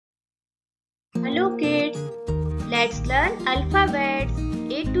Hello kids, let's learn alphabets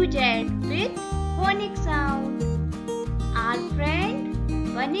A to Z with phonic sound. Our friend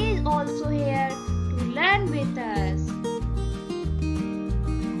Bunny is also here to learn with us.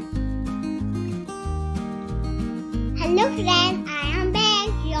 Hello friend, I am back,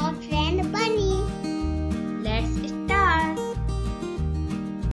 your friend Bunny. Let's start.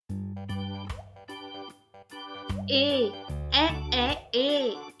 A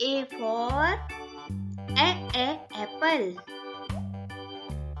for apple.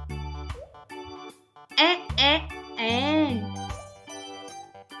 Ant.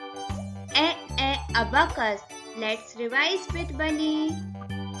 Abacus. Let's revise with Bunny.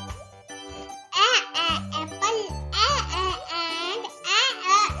 Apple, and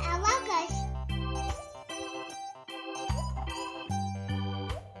abacus.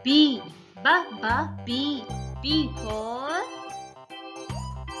 B for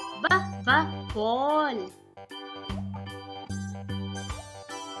ball.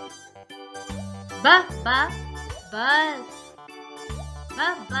 Bus.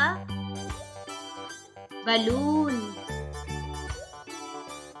 Balloon.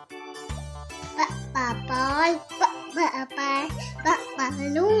 Ball,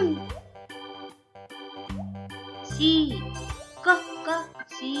 balloon. C for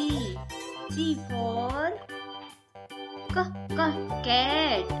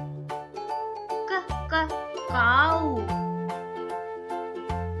cat. Cow.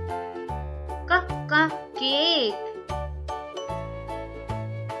 Cake.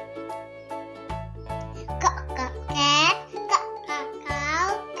 Cat,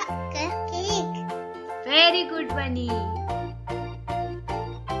 cow, cake. Very good, Bunny.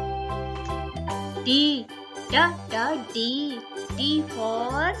 D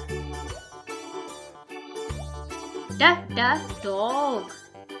for dog.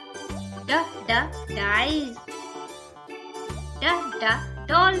 Dice.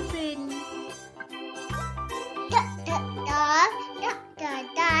 Dolphin.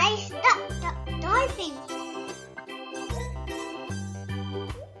 Dice, dolphin.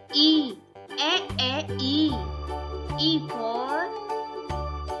 E for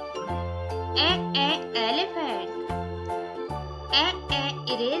elephant.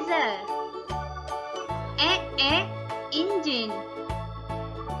 Eraser. Engine.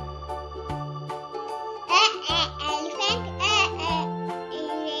 Elephant,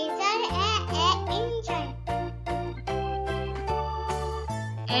 eraser, engine.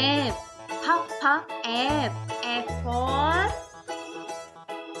 App for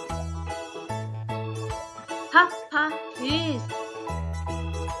fish.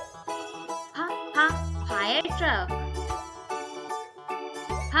 Fire truck.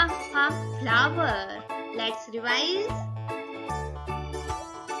 Flower. Let's revise.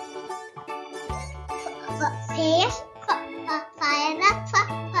 Fish, fire,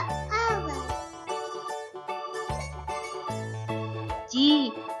 flower. G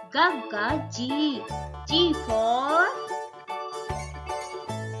for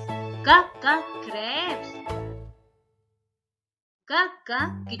crabs.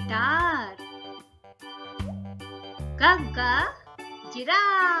 Guitar.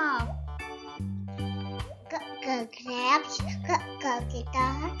 Giraffe. Crabs,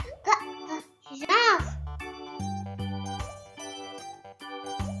 guitar, giraffe.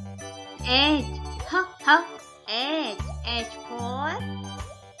 H for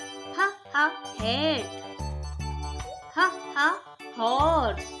head.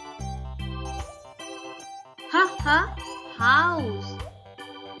 Horse. House.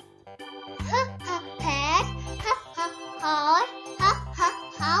 Pet, horse,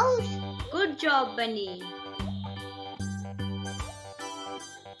 house. Good job, Bunny.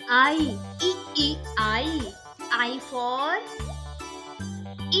 I for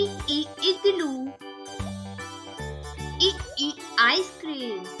igloo. Ice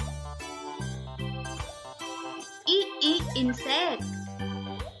cream. Insect.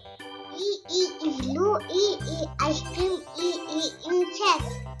 Igloo, ice cream, insect.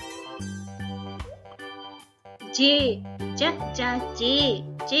 J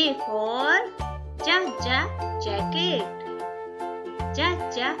for jacket.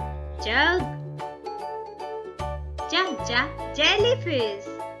 Jug. Jellyfish.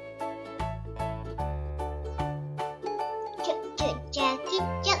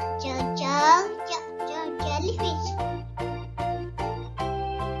 Jacket, jellyfish.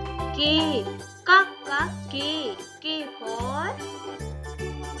 K for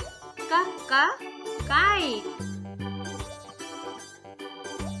kite.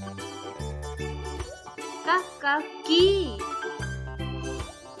 Key.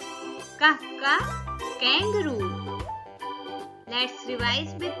 Ka kangaroo. Let's revise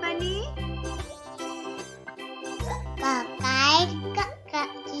with Bunny. Kite,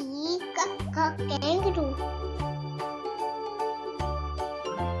 kangaroo.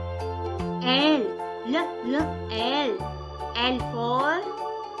 L L for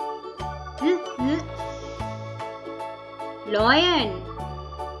lion.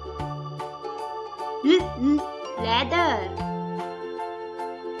 Leather.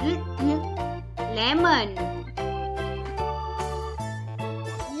 Lemon.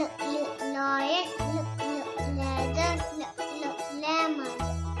 Lion, leather, lemon.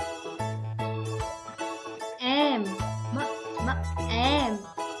 M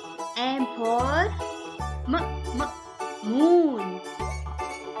for moon.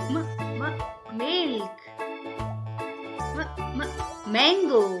 Milk.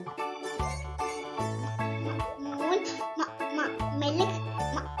 Mango. Moon, milk,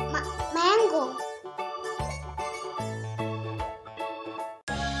 mango.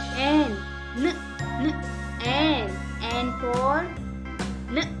 N for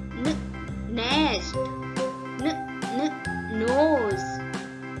nest. Nose.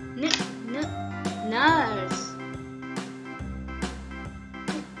 Nurse.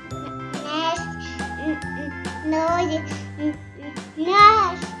 Nose.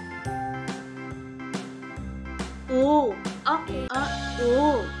 O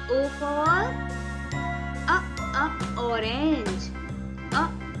for orange.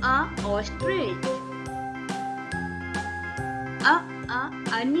 Ostrich.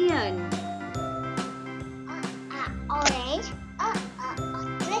 Onion. Orange,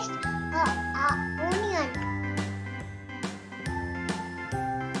 ostrich, onion.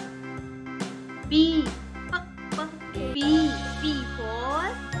 P for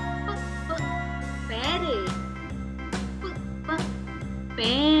parrot.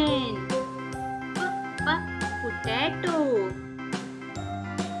 Pen. Potato.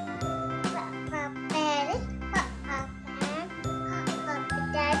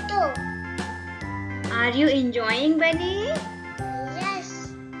 Potato. Are you enjoying, Bunny?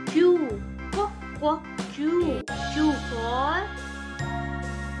 Yes. Q for queen.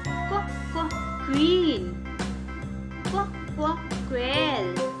 Quail.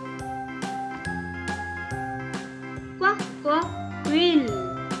 Quill. Queen, quill.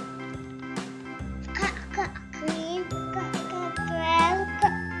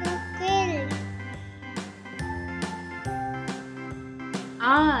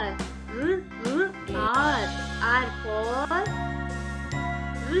 R for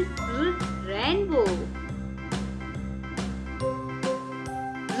rainbow.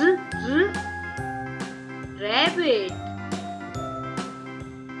 Rabbit.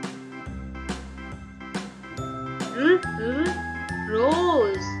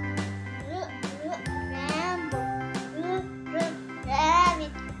 Rose.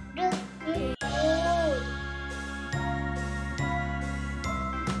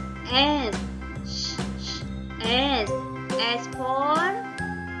 Rabbit, S for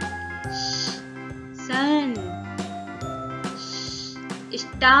sun.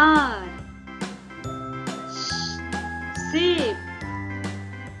 Star. Ship.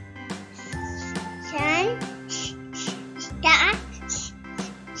 sun, star,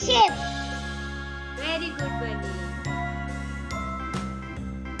 ship. Very good, Bunny.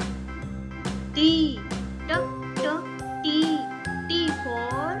 T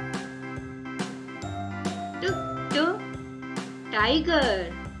for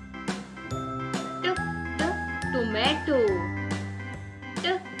tiger. Tomato.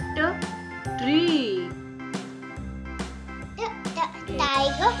 Tree.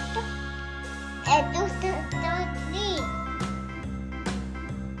 Tiger, tree.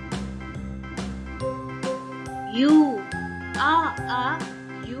 U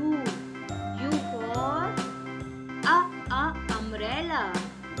for umbrella.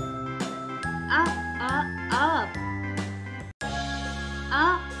 Up.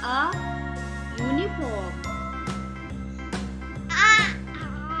 Uniform.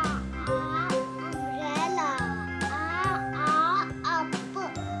 Umbrella. Up.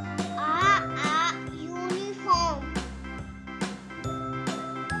 Uniform.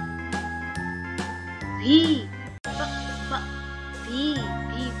 V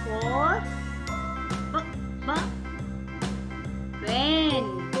for van.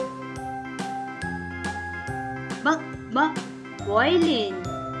 Violin.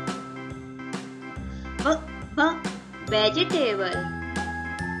 Vegetable.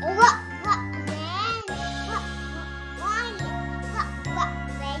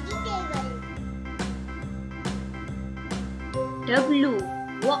 Vegetable.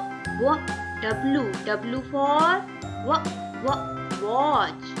 W. W for watch.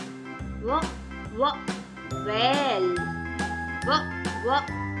 Well. Watermelon. Watch.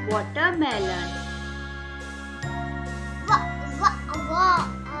 Well. Watermelon.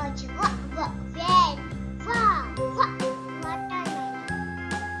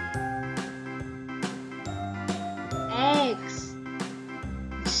 X.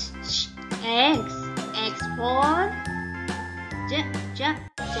 X for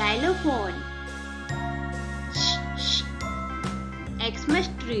xylophone. Xmas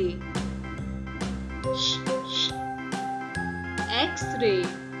tree. X-ray.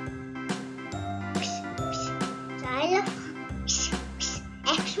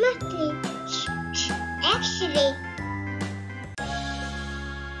 X-ray. X-ray.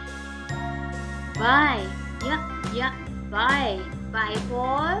 Y. Y. Y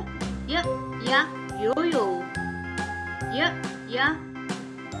for yo-yo.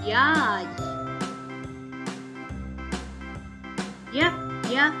 Yard.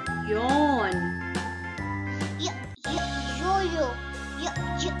 Yawn. Yo-yo.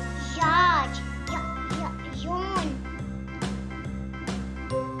 Yard. Yawn.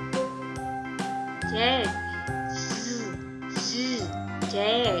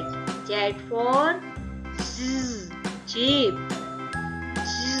 Z for jeep.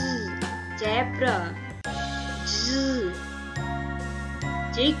 Zebra.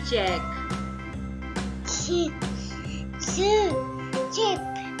 Zigzag. Zip.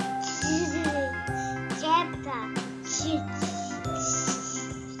 Zebra.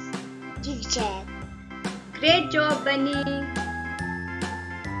 Zigzag. Great job, Bunny.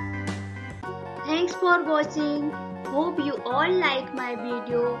 Thanks for watching. Hope you all like my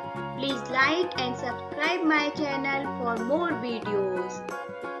video. Please like and subscribe my channel for more videos.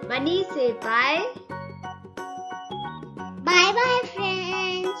 Bunny say bye. Bye bye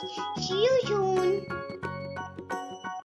friends. See you soon.